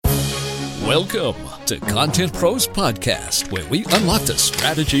Welcome to Content Pros Podcast, where we unlock the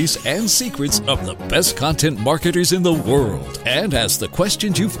strategies and secrets of the best content marketers in the world and ask the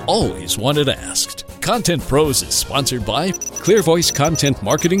questions you've always wanted asked. Content Pros is sponsored by ClearVoice Content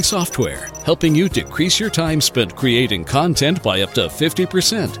Marketing Software, helping you decrease your time spent creating content by up to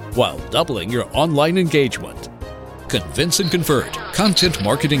 50% while doubling your online engagement. Convince and Convert, content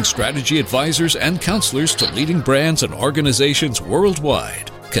marketing strategy advisors and counselors to leading brands and organizations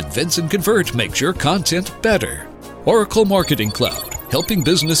worldwide. Convince and Convert makes your content better. Oracle Marketing Cloud, helping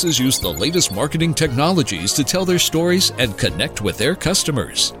businesses use the latest marketing technologies to tell their stories and connect with their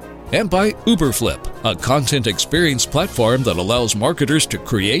customers. And by Uberflip, a content experience platform that allows marketers to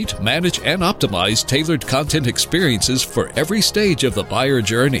create, manage, and optimize tailored content experiences for every stage of the buyer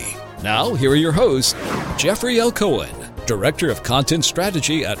journey. Now, here are your hosts, Jeffrey L. Cohen, Director of Content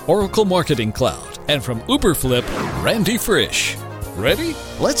Strategy at Oracle Marketing Cloud, and from Uberflip, Randy Frisch. Ready?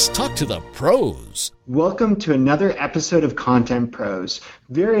 Let's talk to the pros. Welcome to another episode of Content Pros.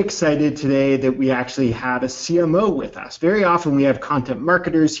 Very excited today that we actually have a CMO with us. Very often we have content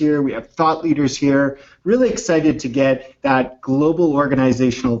marketers here, we have thought leaders here. Really excited to get that global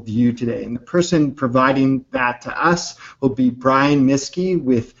organizational view today. And the person providing that to us will be Brian Miskey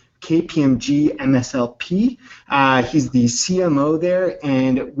with KPMG MSLP. He's the CMO there,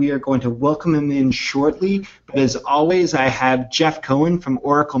 and we are going to welcome him in shortly. But as always, I have Jeff Cohen from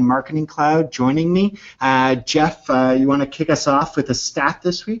Oracle Marketing Cloud joining me. Jeff, you want to kick us off with a stat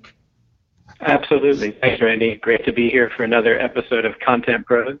this week? Absolutely. Thanks, Randy. Great to be here for another episode of Content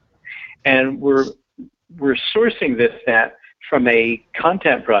Pros. And we're sourcing this stat from a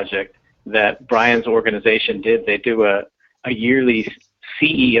content project that Brian's organization did. They do a yearly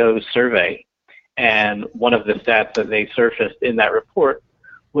CEO survey, and one of the stats that they surfaced in that report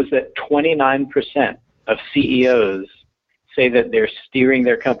was that 29% of CEOs say that they're steering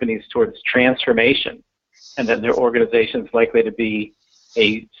their companies towards transformation and that their organization is likely to be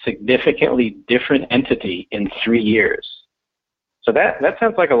a significantly different entity in 3 years. So that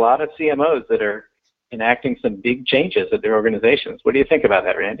sounds like a lot of CMOs that are enacting some big changes at their organizations. What do you think about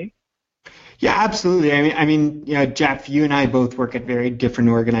that, Randy? Yeah, absolutely. I mean, Jeff, you and I both work at very different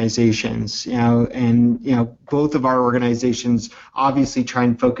organizations, and both of our organizations obviously try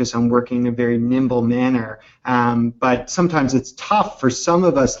and focus on working in a very nimble manner. But sometimes it's tough for some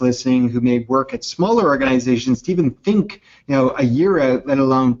of us listening who may work at smaller organizations to even think, a year out, let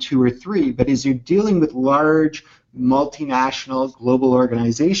alone 2 or 3. But as you're dealing with large, multinational global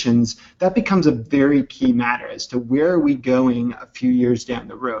organizations, that becomes a very key matter as to where are we going a few years down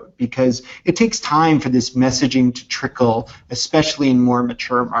the road, because it takes time for this messaging to trickle, especially in more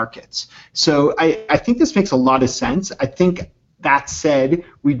mature markets. So I think this makes a lot of sense. I think that said,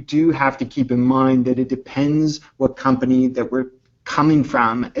 we do have to keep in mind that it depends what company that we're coming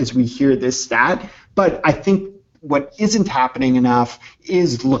from as we hear this stat, but I think what isn't happening enough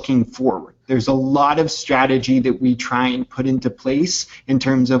is looking forward. There's a lot of strategy that we try and put into place in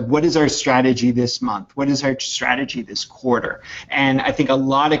terms of what is our strategy this month, what is our strategy this quarter. And I think a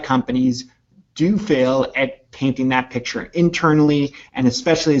lot of companies do fail at painting that picture internally, and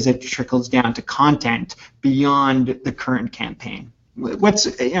especially as it trickles down to content beyond the current campaign.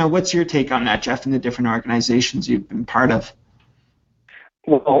 What's your take on that, Jeff, and the different organizations you've been part of?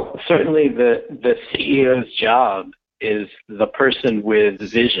 Well, certainly the CEO's job is the person with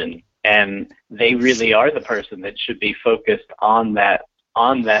vision, and they really are the person that should be focused on that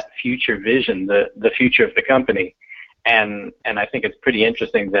future vision, the future of the company. And I think it's pretty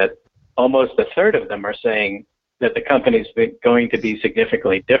interesting that almost a third of them are saying that the company's going to be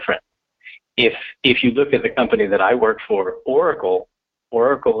significantly different. If you look at the company that I work for, Oracle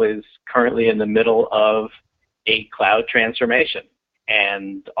is currently in the middle of a cloud transformation.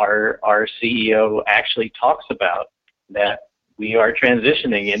 And our CEO actually talks about that we are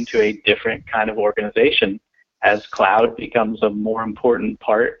transitioning into a different kind of organization as cloud becomes a more important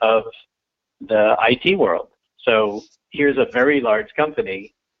part of the IT world. So here's a very large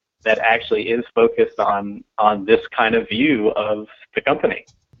company that actually is focused on this kind of view of the company.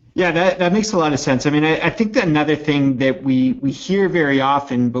 Yeah, that makes a lot of sense. I mean, I think that another thing that we hear very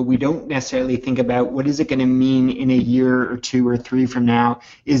often, but we don't necessarily think about what is it going to mean in a year or 2 or 3 from now,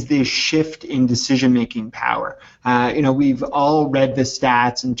 is this shift in decision-making power. We've all read the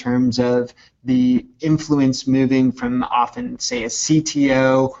stats in terms of the influence moving from often, say, a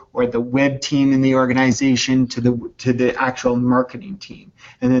CTO or the web team in the organization to the actual marketing team,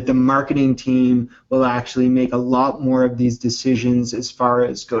 and that the marketing team will actually make a lot more of these decisions as far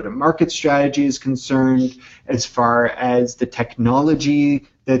as go-to-market strategy is concerned, as far as the technology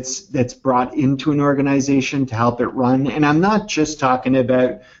that's brought into an organization to help it run. And I'm not just talking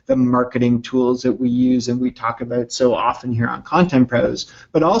about the marketing tools that we use and we talk about so often here on Content Pros,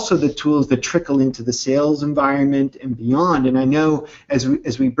 but also the tools that trickle into the sales environment and beyond. And I know as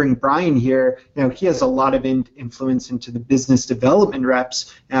we bring Brian here, he has a lot of influence into the business development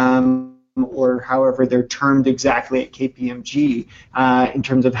reps, or however they're termed exactly at KPMG, in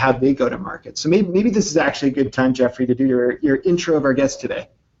terms of how they go to market. So maybe this is actually a good time, Jeffrey, to do your intro of our guest today.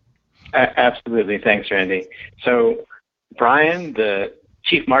 Absolutely. Thanks, Randy. So Brian, the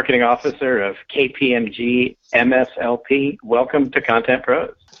Chief Marketing Officer of KPMG MSLP, welcome to Content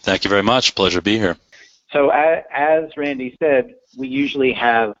Pros. Thank you very much. Pleasure to be here. So as Randy said, we usually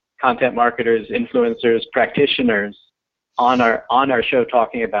have content marketers, influencers, practitioners on our show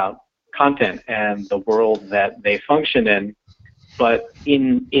talking about content and the world that they function in. But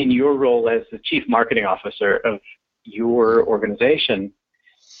in your role as the Chief Marketing Officer of your organization,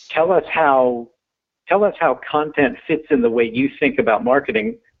 tell us how content fits in the way you think about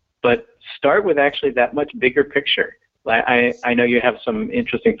marketing, but start with actually that much bigger picture. I know you have some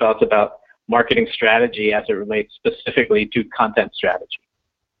interesting thoughts about marketing strategy as it relates specifically to content strategy.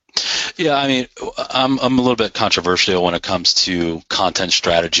 Yeah, I mean, I'm a little bit controversial when it comes to content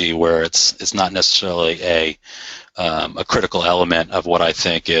strategy, where it's not necessarily a critical element of what I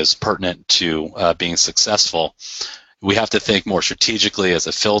think is pertinent to being successful. We have to think more strategically as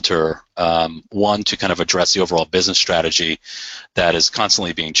a filter, one, to kind of address the overall business strategy that is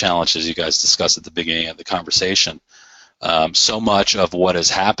constantly being challenged, as you guys discussed at the beginning of the conversation. So much of what is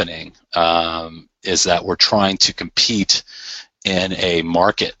happening is that we're trying to compete in a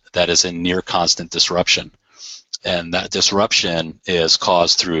market that is in near constant disruption. And that disruption is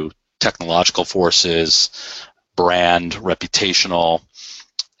caused through technological forces, brand, reputational,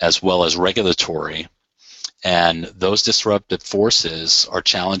 as well as regulatory. And those disruptive forces are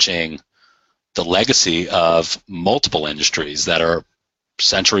challenging the legacy of multiple industries that are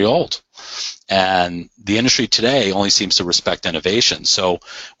century old. And the industry today only seems to respect innovation. So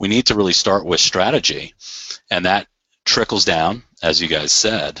we need to really start with strategy. And that trickles down, as you guys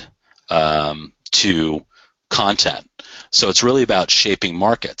said, to content. So it's really about shaping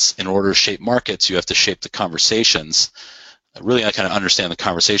markets. In order to shape markets, you have to shape the conversations. Really, I kind of understand the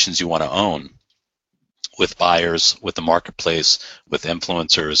conversations you want to own with buyers, with the marketplace, with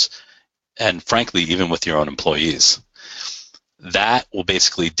influencers, and frankly, even with your own employees. That will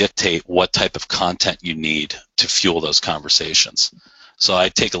basically dictate what type of content you need to fuel those conversations. So I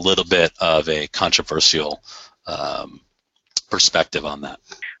take a little bit of a controversial perspective on that.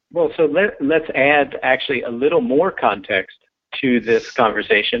 Well, so let's add actually a little more context to this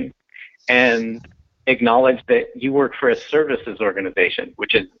conversation and acknowledge that you work for a services organization,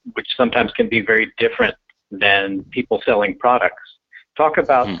 which sometimes can be very different than people selling products. Talk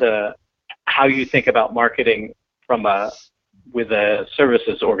about how you think about marketing with a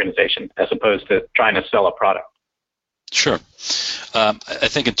services organization as opposed to trying to sell a product. Sure. I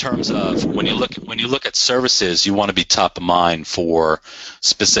think in terms of when you look at services, you want to be top of mind for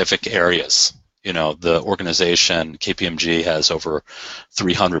specific areas. You know, the organization KPMG has over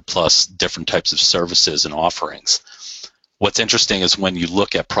 300 plus different types of services and offerings. What's interesting is when you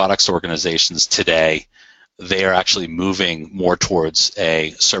look at products organizations today, they are actually moving more towards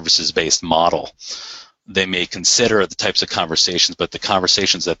a services-based model. They may consider the types of conversations, but the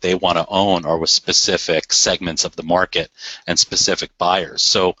conversations that they want to own are with specific segments of the market and specific buyers.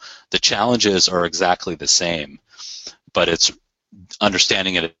 So the challenges are exactly the same, but it's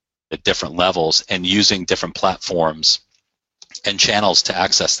understanding it at different levels and using different platforms and channels to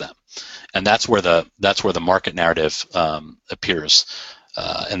access them. And that's where the market narrative appears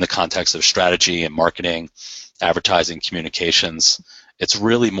in the context of strategy and marketing, advertising, communications. It's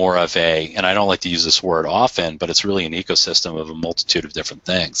really more of and I don't like to use this word often, but it's really an ecosystem of a multitude of different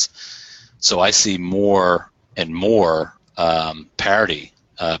things. So I see more and more parity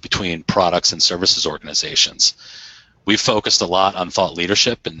between products and services organizations. We've focused a lot on thought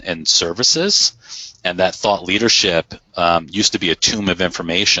leadership and services, and that thought leadership used to be a tomb of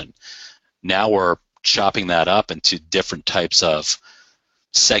information. Now we're chopping that up into different types of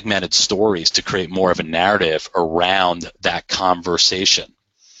segmented stories to create more of a narrative around that conversation.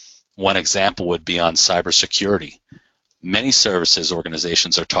 One example would be on cybersecurity. Many services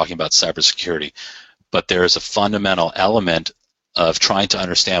organizations are talking about cybersecurity, but there is a fundamental element of trying to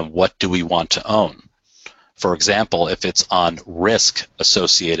understand what do we want to own. For example, if it's on risk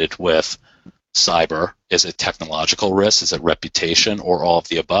associated with cyber, is it technological risk, is it reputation, or all of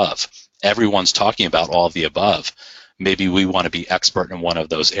the above? Everyone's talking about all of the above. Maybe we want to be expert in one of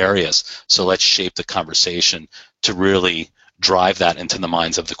those areas. So let's shape the conversation to really drive that into the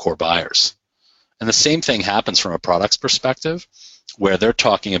minds of the core buyers. And the same thing happens from a product's perspective, where they're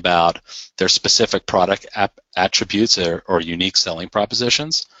talking about their specific product attributes or unique selling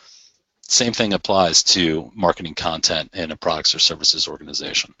propositions. Same thing applies to marketing content in a products or services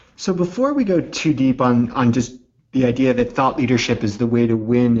organization. So before we go too deep on just the idea that thought leadership is the way to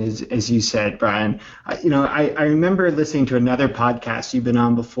win, as you said, Brian, I remember listening to another podcast you've been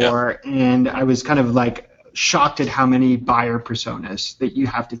on before, and I was kind of like shocked at how many buyer personas that you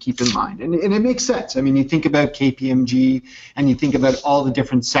have to keep in mind. And it makes sense. I mean, you think about KPMG and you think about all the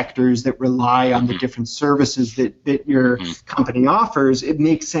different sectors that rely on the different services that your company offers. It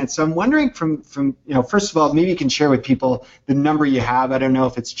makes sense. So I'm wondering from first of all, maybe you can share with people the number you have. I don't know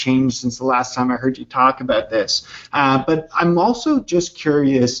if it's changed since the last time I heard you talk about this. But I'm also just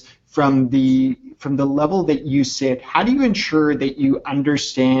curious, from the level that you sit, how do you ensure that you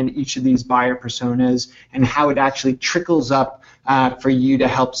understand each of these buyer personas and how it actually trickles up for you to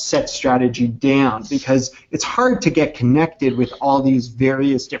help set strategy down? Because it's hard to get connected with all these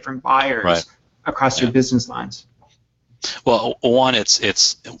various different buyers across your business lines. Well, one,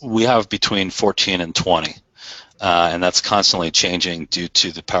 we have between 14 and 20. And that's constantly changing due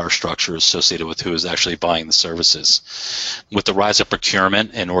to the power structure associated with who is actually buying the services. With the rise of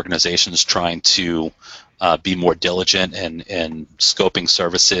procurement and organizations trying to be more diligent in scoping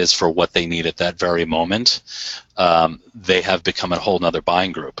services for what they need at that very moment, they have become a whole nother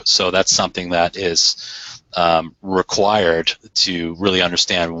buying group. So that's something that is required to really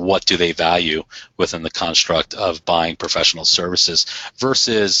understand what do they value within the construct of buying professional services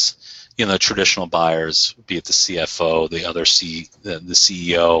versus traditional buyers, be it the CFO, the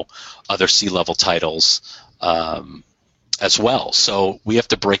CEO, other C-level titles as well. So we have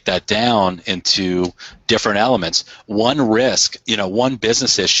to break that down into different elements. One risk, one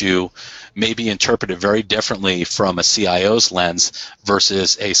business issue may be interpreted very differently from a CIO's lens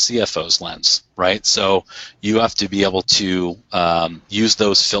versus a CFO's lens, right? So you have to be able to use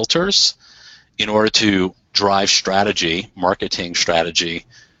those filters in order to drive strategy, marketing strategy,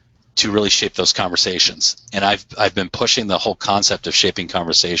 to really shape those conversations. And I've been pushing the whole concept of shaping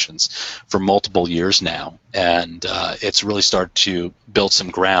conversations for multiple years now, and it's really started to build some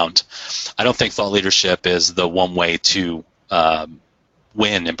ground. I don't think thought leadership is the one way to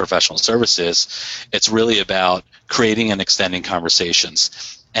win in professional services. It's really about creating and extending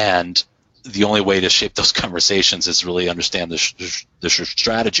conversations, and the only way to shape those conversations is really understand the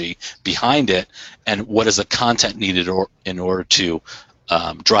strategy behind it and what is the content needed in order to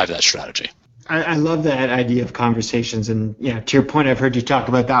drive that strategy. I love that idea of conversations, and to your point, I've heard you talk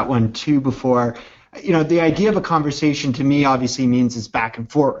about that one too before. The idea of a conversation to me obviously means it's back and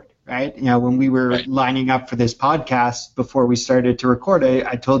forward, right? When we were lining up for this podcast before we started to record,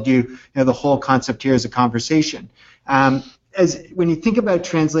 I told you, the whole concept here is a conversation. When you think about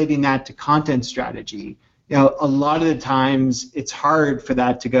translating that to content strategy, a lot of the times it's hard for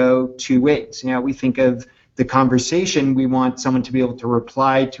that to go two ways. We think of the conversation, we want someone to be able to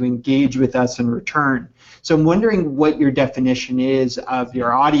reply, to engage with us in return. So I'm wondering what your definition is of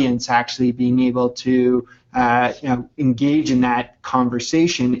your audience actually being able to engage in that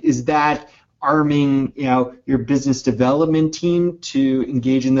conversation. Is that arming your business development team to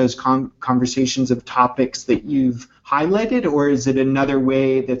engage in those conversations of topics that you've highlighted, or is it another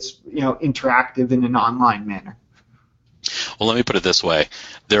way that's interactive in an online manner? Well, let me put it this way.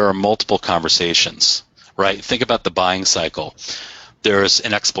 There are multiple conversations. Right? Think about the buying cycle. There's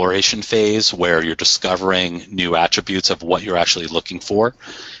an exploration phase where you're discovering new attributes of what you're actually looking for.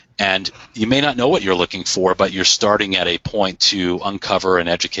 And you may not know what you're looking for, but you're starting at a point to uncover and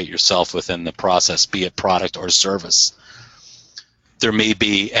educate yourself within the process, be it product or service. There may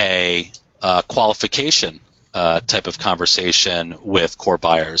be a qualification type of conversation with core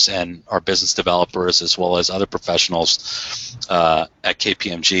buyers, and our business developers as well as other professionals at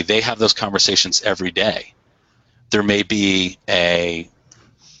KPMG, they have those conversations every day. There may be a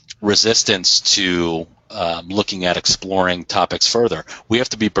resistance to looking at exploring topics further. We have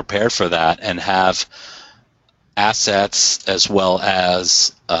to be prepared for that and have assets as well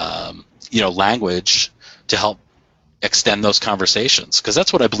as language to help extend those conversations, because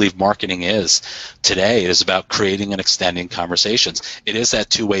that's what I believe marketing is today. It is about creating and extending conversations. It is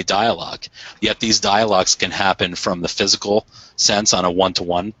that two-way dialogue, yet these dialogues can happen from the physical sense on a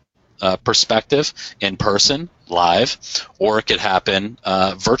one-to-one perspective, in person, live, or it could happen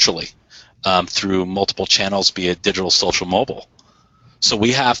virtually through multiple channels, be it digital, social, mobile. So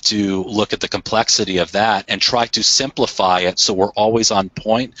we have to look at the complexity of that and try to simplify it so we're always on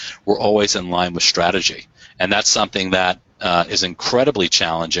point, we're always in line with strategy. And that's something that is incredibly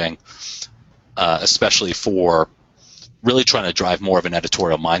challenging, especially for really trying to drive more of an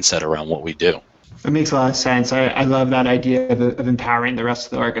editorial mindset around what we do. It makes a lot of sense. I love that idea of empowering the rest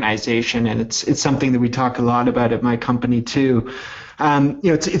of the organization, and it's something that we talk a lot about at my company too.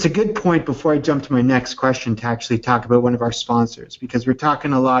 It's a good point before I jump to my next question to actually talk about one of our sponsors, because we're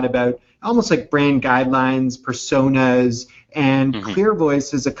talking a lot about almost like brand guidelines, personas, and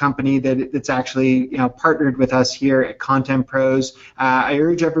ClearVoice is a company that's actually partnered with us here at Content Pros. I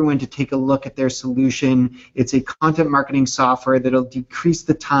urge everyone to take a look at their solution. It's a content marketing software that'll decrease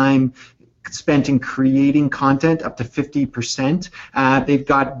the time spent in creating content up to 50%. They've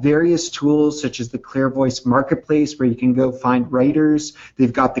got various tools such as the ClearVoice Marketplace where you can go find writers.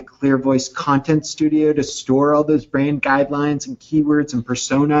 They've got the ClearVoice Content Studio to store all those brand guidelines and keywords and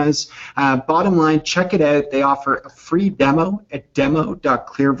personas. Bottom line, check it out. They offer a free demo at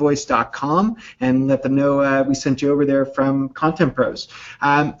demo.clearvoice.com and let them know we sent you over there from Content Pros.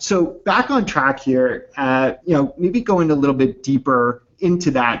 So back on track here, maybe going a little bit deeper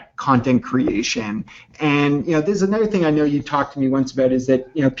into that content creation. And there's another thing I know you talked to me once about is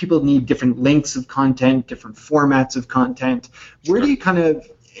that people need different lengths of content, different formats of content. Where do you kind of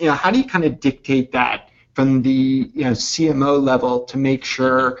how do you kind of dictate that from the CMO level to make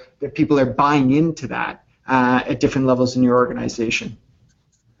sure that people are buying into that at different levels in your organization?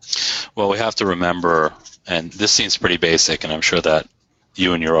 Well, we have to remember, and this seems pretty basic, and I'm sure that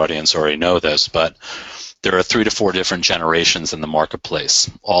you and your audience already know this, but there are 3 to 4 different generations in the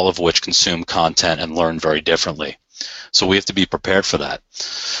marketplace, all of which consume content and learn very differently. So we have to be prepared for that.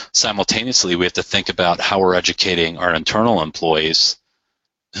 Simultaneously, we have to think about how we're educating our internal employees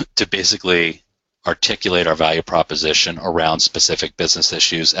to basically articulate our value proposition around specific business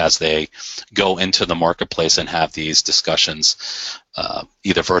issues as they go into the marketplace and have these discussions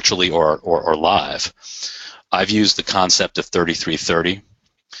either virtually or live. I've used the concept of 33-30.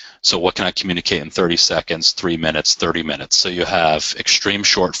 So what can I communicate in 30 seconds, 3 minutes, 30 minutes? So you have extreme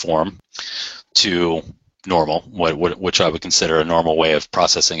short form to normal, which I would consider a normal way of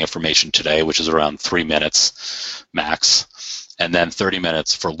processing information today, which is around 3 minutes max, and then 30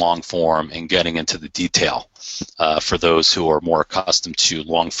 minutes for long form and getting into the detail for those who are more accustomed to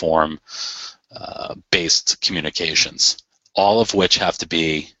long form based communications, all of which have to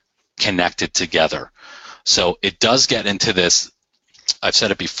be connected together. So it does get into this, I've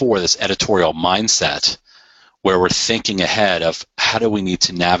said it before, this editorial mindset where we're thinking ahead of how do we need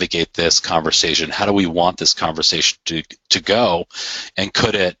to navigate this conversation? How do we want this conversation to go? And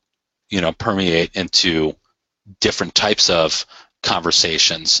could it, permeate into different types of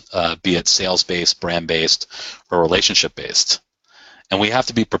conversations, be it sales-based, brand-based, or relationship-based? And we have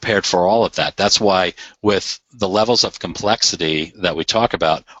to be prepared for all of that. That's why with the levels of complexity that we talk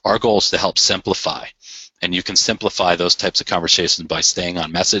about, our goal is to help simplify. And you can simplify those types of conversations by staying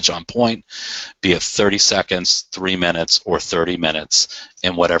on message, on point, be it 30 seconds, 3 minutes, or 30 minutes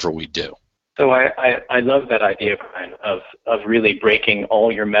in whatever we do. So I love that idea, Brian, of really breaking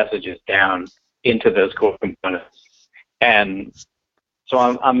all your messages down into those core components. And so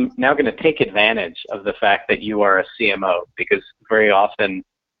I'm now going to take advantage of the fact that you are a CMO, because very often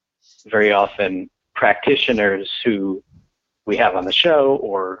practitioners who we have on the show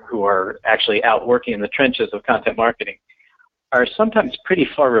or who are actually out working in the trenches of content marketing are sometimes pretty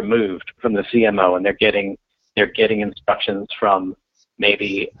far removed from the CMO, and they're getting instructions from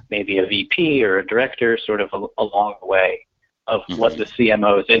maybe a VP or a director sort of along the way of what the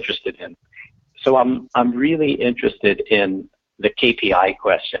CMO is interested in. So I'm really interested in the KPI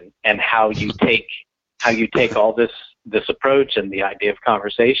question and how you take all this approach and the idea of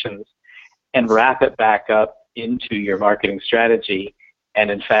conversations and wrap it back up into your marketing strategy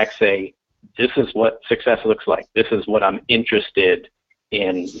and in fact say, this is what success looks like. This is what I'm interested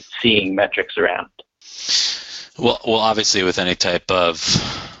in seeing metrics around. Well, obviously with any type of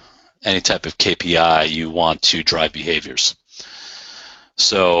KPI, you want to drive behaviors.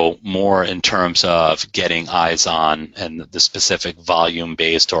 So more in terms of getting eyes on, and the specific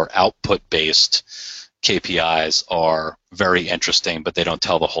volume-based or output-based KPIs are very interesting, but they don't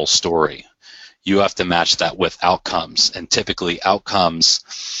tell the whole story. You have to match that with outcomes, and typically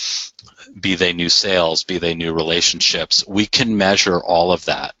outcomes, be they new sales, be they new relationships, we can measure all of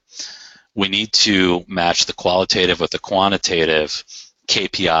that. We need to match the qualitative with the quantitative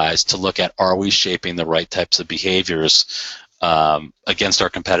KPIs to look at, are we shaping the right types of behaviors against our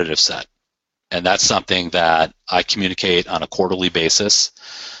competitive set? And that's something that I communicate on a quarterly basis.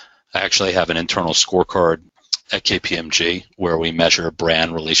 I actually have an internal scorecard at KPMG where we measure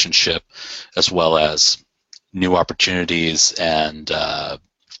brand relationship as well as new opportunities and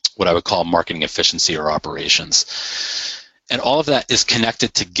what I would call marketing efficiency or operations. And all of that is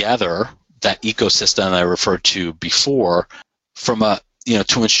connected together that ecosystem I referred to before, from a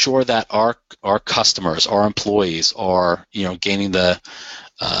to ensure that our customers, our employees, are gaining the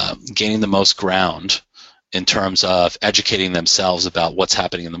most ground in terms of educating themselves about what's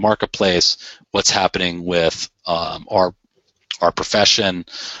happening in the marketplace, what's happening with our profession,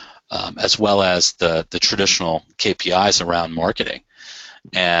 as well as the traditional KPIs around marketing.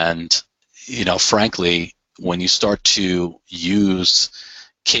 And frankly, when you start to use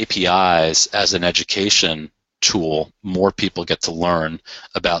KPIs as an education tool, more people get to learn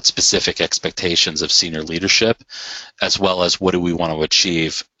about specific expectations of senior leadership, as well as what do we want to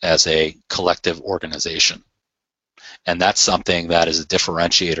achieve as a collective organization. And that's something that is a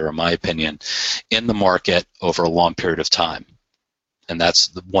differentiator, in my opinion, in the market over a long period of time. And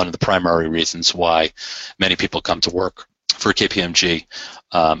that's one of the primary reasons why many people come to work for KPMG,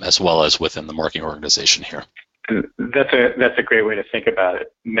 as well as within the marketing organization here. That's a great way to think about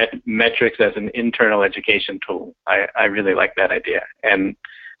it. Metrics as an internal education tool. I really like that idea. And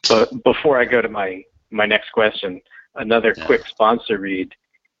so before I go to my next question, another quick sponsor read.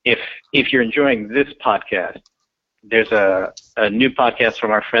 If you're enjoying this podcast, there's a new podcast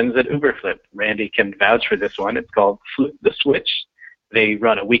from our friends at Uberflip. Randy can vouch for this one. It's called Flip the Switch. They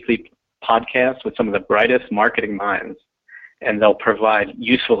run a weekly podcast with some of the brightest marketing minds, and they'll provide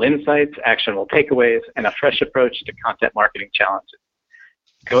useful insights, actionable takeaways, and a fresh approach to content marketing challenges.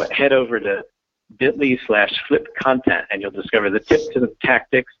 Head over to bit.ly/flipcontent, and you'll discover the tips and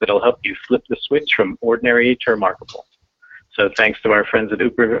tactics that'll help you flip the switch from ordinary to remarkable. So thanks to our friends at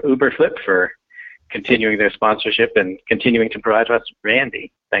Uberflip for continuing their sponsorship and continuing to provide us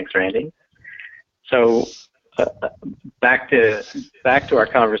Randy. Thanks, Randy. So back to our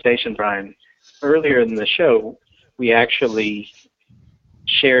conversation, Brian. Earlier in the show, we actually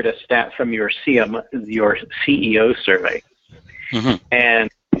shared a stat from your CEO survey. Mm-hmm. And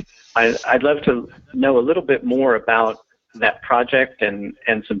I'd love to know a little bit more about that project and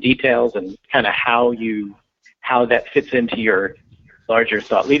some details and kind of how that fits into your larger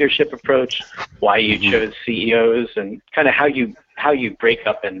thought leadership approach, why you chose CEOs, and kind of how you break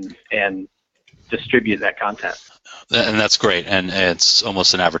up and distribute that content. And that's great, and it's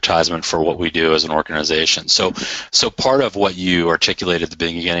almost an advertisement for what we do as an organization. So part of what you articulated at the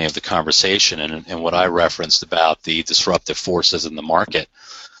beginning of the conversation and what I referenced about the disruptive forces in the market,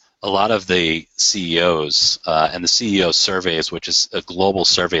 a lot of the CEOs and the CEO surveys, which is a global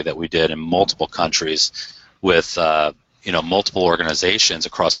survey that we did in multiple countries with multiple organizations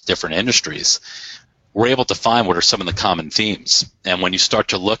across different industries, we're able to find what are some of the common themes. And when you start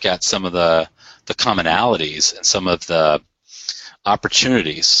to look at some of the commonalities and some of the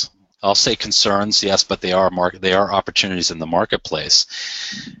opportunities, I'll say concerns, yes, but they are opportunities in the marketplace.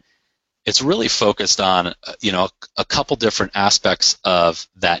 It's really focused on a couple different aspects of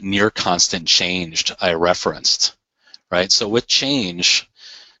that near constant change I referenced, right? So with change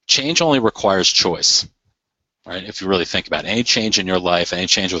only requires choice. Right? If you really think about it, any change in your life, any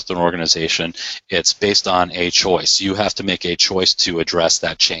change with an organization, it's based on a choice. You have to make a choice to address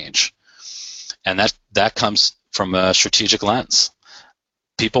that change. And that comes from a strategic lens.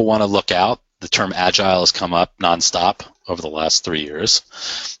 People want to look out. The term agile has come up nonstop over the last 3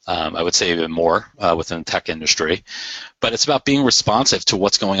 years. I would say even more within the tech industry. But it's about being responsive to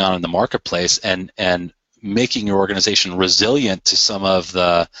what's going on in the marketplace and making your organization resilient to some of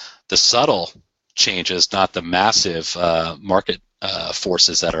the subtle changes, not the massive market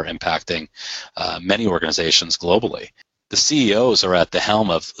forces that are impacting many organizations globally. The CEOs are at the helm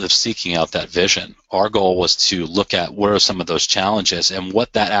of seeking out that vision. Our goal was to look at what are some of those challenges and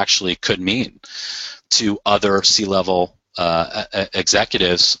what that actually could mean to other C-level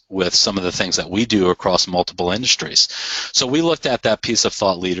executives with some of the things that we do across multiple industries. So we looked at that piece of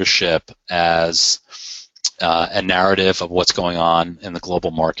thought leadership as a narrative of what's going on in the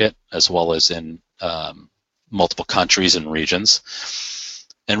global market, as well as in multiple countries and regions,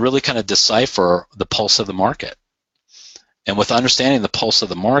 and really kind of decipher the pulse of the market. And with understanding the pulse of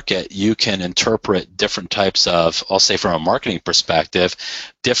the market, you can interpret different types of, I'll say from a marketing perspective,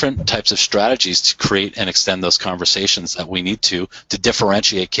 different types of strategies to create and extend those conversations that we need to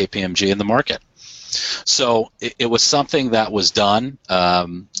differentiate KPMG in the market. So it was something that was done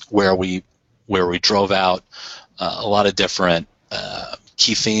where we drove out a lot of different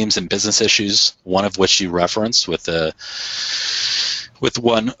key themes and business issues, one of which you referenced with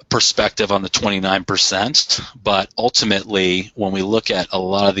one perspective on the 29%, but ultimately when we look at a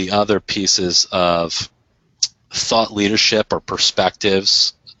lot of the other pieces of thought leadership or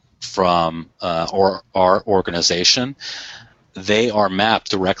perspectives from our organization, they are mapped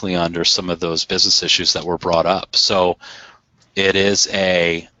directly under some of those business issues that were brought up. So it is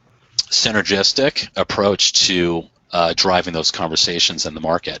a synergistic approach to driving those conversations in the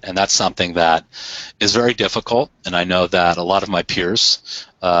market. And that's something that is very difficult, and I know that a lot of my peers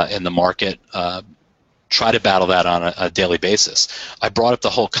in the market try to battle that on a daily basis. I brought up the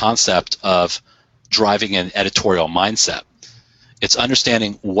whole concept of driving an editorial mindset. It's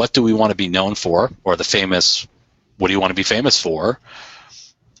understanding what do we want to be known for, or the famous, what do you want to be famous for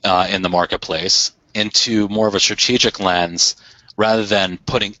in the marketplace, into more of a strategic lens rather than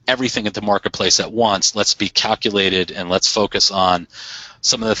putting everything into the marketplace at once. Let's be calculated and let's focus on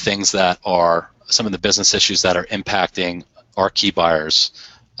some of the things that are, some of the business issues that are impacting our key buyers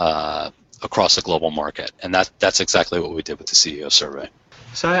across the global market. And that's exactly what we did with the CEO survey.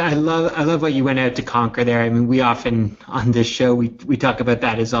 So I love what you went out to conquer there. I mean, we often on this show we talk about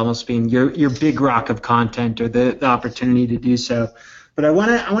that as almost being your big rock of content, or the opportunity to do so. But I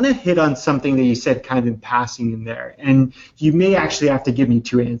want to hit on something that you said kind of in passing in there, and you may actually have to give me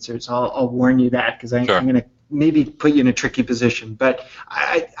two answers. I'll warn you that, because I'm going to maybe put you in a tricky position. But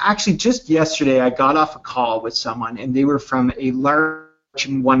I actually just yesterday I got off a call with someone, and they were from a large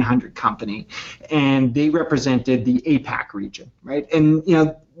 100 company, and they represented the APAC region, right? And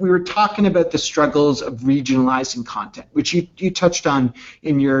we were talking about the struggles of regionalizing content, which you touched on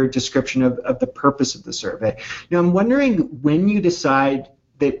in your description of the purpose of the survey. Now, I'm wondering when you decide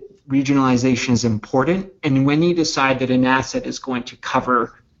that regionalization is important, and when you decide that an asset is going to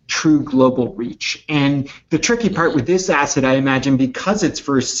cover true global reach. And the tricky part with this asset, I imagine, because it's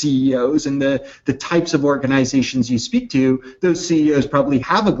for CEOs and the types of organizations you speak to, those CEOs probably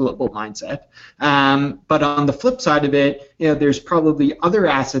have a global mindset. But on the flip side of it, there's probably other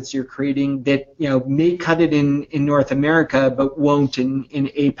assets you're creating that may cut it in North America, but won't in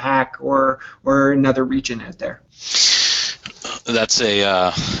APAC or another region out there. That's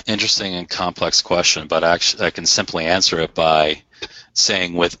a interesting and complex question, but actually I can simply answer it by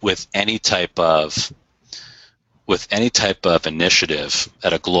saying with any type of initiative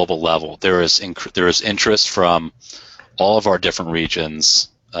at a global level, there is interest from all of our different regions,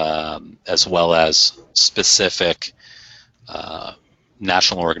 as well as specific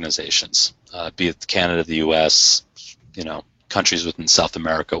national organizations, be it Canada, the U.S., countries within South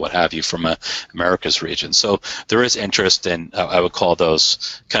America, what have you, from America's region. So there is interest in, I would call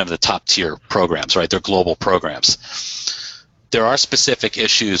those kind of the top tier programs, right? They're global programs. There are specific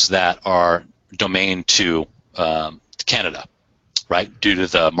issues that are domain to Canada, right? Due to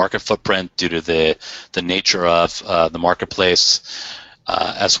the market footprint, due to the nature of the marketplace,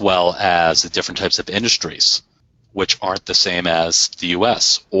 as well as the different types of industries, which aren't the same as the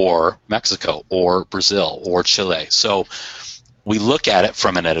U.S. or Mexico or Brazil or Chile. So we look at it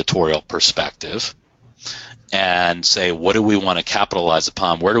from an editorial perspective and say, what do we want to capitalize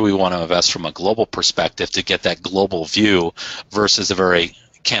upon? Where do we want to invest from a global perspective to get that global view versus a very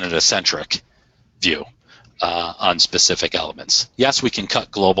Canada-centric view on specific elements? Yes, we can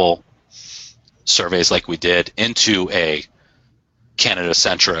cut global surveys like we did into a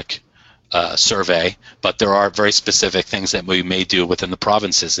Canada-centric survey, but there are very specific things that we may do within the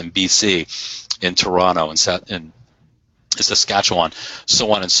provinces in BC, in Toronto, in Saskatchewan,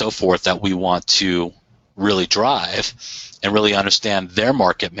 so on and so forth, that we want to really drive and really understand their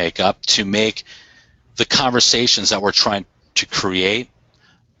market makeup to make the conversations that we're trying to create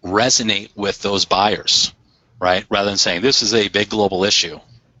resonate with those buyers, right? Rather than saying, this is a big global issue,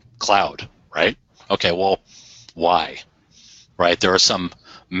 cloud, right? Okay, well, why? Right? There are some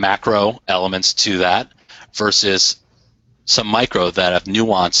macro elements to that versus some micro that have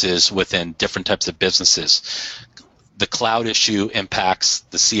nuances within different types of businesses. The cloud issue impacts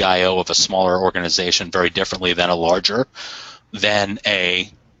the CIO of a smaller organization very differently than a larger, than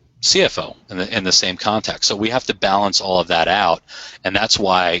a CFO in the same context. So we have to balance all of that out, and that's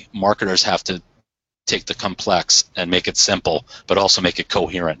why marketers have to take the complex and make it simple, but also make it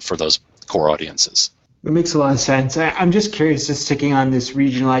coherent for those core audiences. It makes a lot of sense. I'm just curious, just sticking on this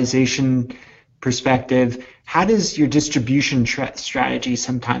regionalization perspective, how does your distribution strategy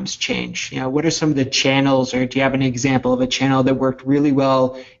sometimes change? What are some of the channels, or do you have an example of a channel that worked really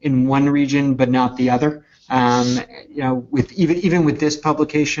well in one region but not the other? With even with this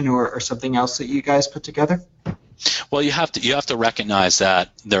publication or something else that you guys put together? Well, you have to recognize that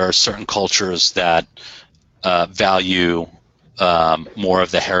there are certain cultures that value more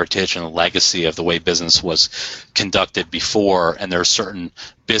of the heritage and the legacy of the way business was conducted before, and there are certain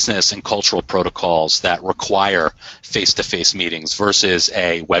business and cultural protocols that require face-to-face meetings versus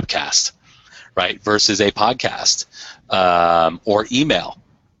a webcast, right? Versus a podcast or email,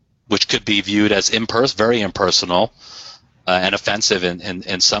 which could be viewed as very impersonal and offensive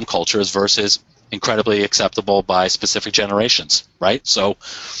in some cultures versus incredibly acceptable by specific generations, right? So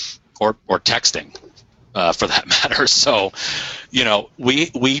or texting, for that matter. So,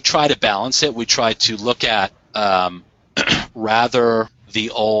 we try to balance it. We try to look at rather the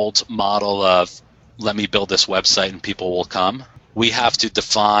old model of let me build this website and people will come. We have to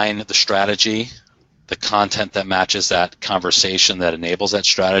define the strategy, the content that matches that conversation that enables that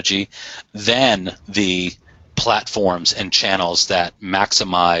strategy, then the platforms and channels that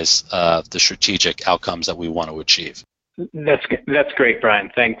maximize the strategic outcomes that we want to achieve. That's great,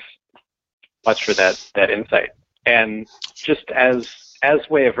 Brian. Thanks much for that insight. And just as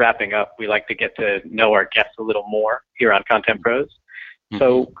way of wrapping up, we like to get to know our guests a little more here on Content Pros. Mm-hmm.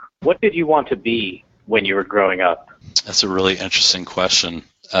 So what did you want to be when you were growing up? That's a really interesting question.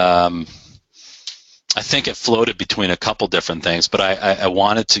 I think it floated between a couple different things, but I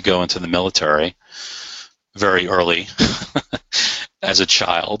wanted to go into the military very early as a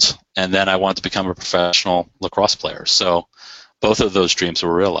child, and then I wanted to become a professional lacrosse player. So both of those dreams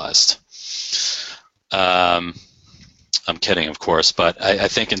were realized. I'm kidding, of course, but I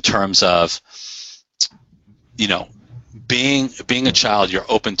think in terms of, being a child, you're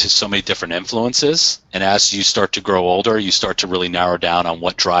open to so many different influences, and as you start to grow older, you start to really narrow down on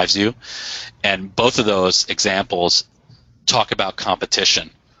what drives you. And both of those examples talk about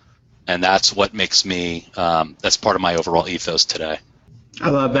competition, and that's what makes me, that's part of my overall ethos today. I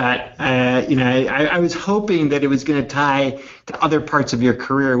love that. I was hoping that it was going to tie to other parts of your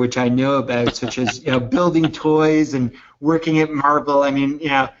career, which I know about, such as building toys and working at Marvel. I mean,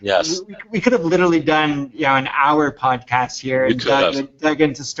 yes. we could have literally done an hour podcast here and dug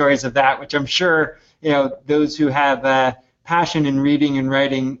into stories of that, which I'm sure those who have passion in reading and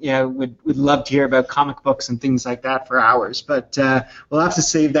writing would love to hear about comic books and things like that for hours. But we'll have to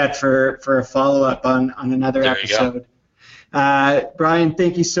save that for a follow-up on another episode. Brian,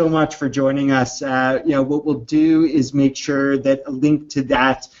 thank you so much for joining us. What we'll do is make sure that a link to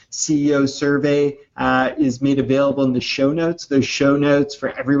that CEO survey is made available in the show notes. Those show notes for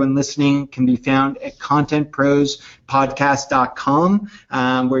everyone listening can be found at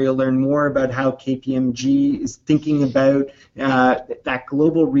contentprospodcast.com, where you'll learn more about how KPMG is thinking about that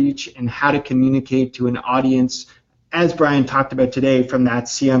global reach and how to communicate to an audience, as Brian talked about today, from that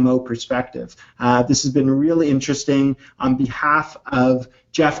CMO perspective. This has been really interesting. On behalf of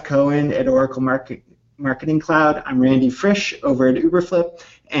Jeff Cohen at Oracle Marketing Cloud, I'm Randy Frisch over at Uberflip,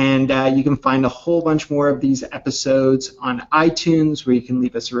 and you can find a whole bunch more of these episodes on iTunes, where you can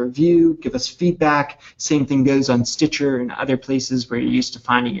leave us a review, give us feedback. Same thing goes on Stitcher and other places where you're used to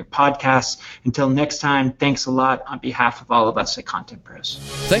finding your podcasts. Until next time, thanks a lot on behalf of all of us at Content Pros.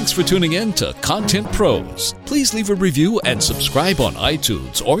 Thanks for tuning in to Content Pros. Please leave a review and subscribe on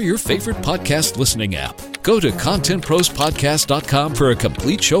iTunes or your favorite podcast listening app. Go to ContentProsPodcast.com for a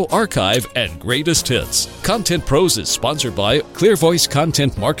complete show archive and greatest hits. Content Pros is sponsored by ClearVoice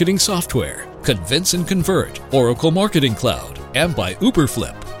Content Marketing Software, Convince and Convert, Oracle Marketing Cloud, and by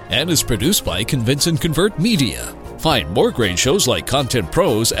Uberflip, and is produced by Convince and Convert Media. Find more great shows like Content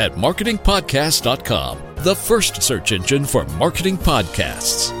Pros at MarketingPodcast.com, the first search engine for marketing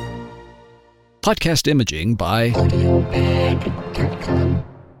podcasts. Podcast imaging by AudioBag.com.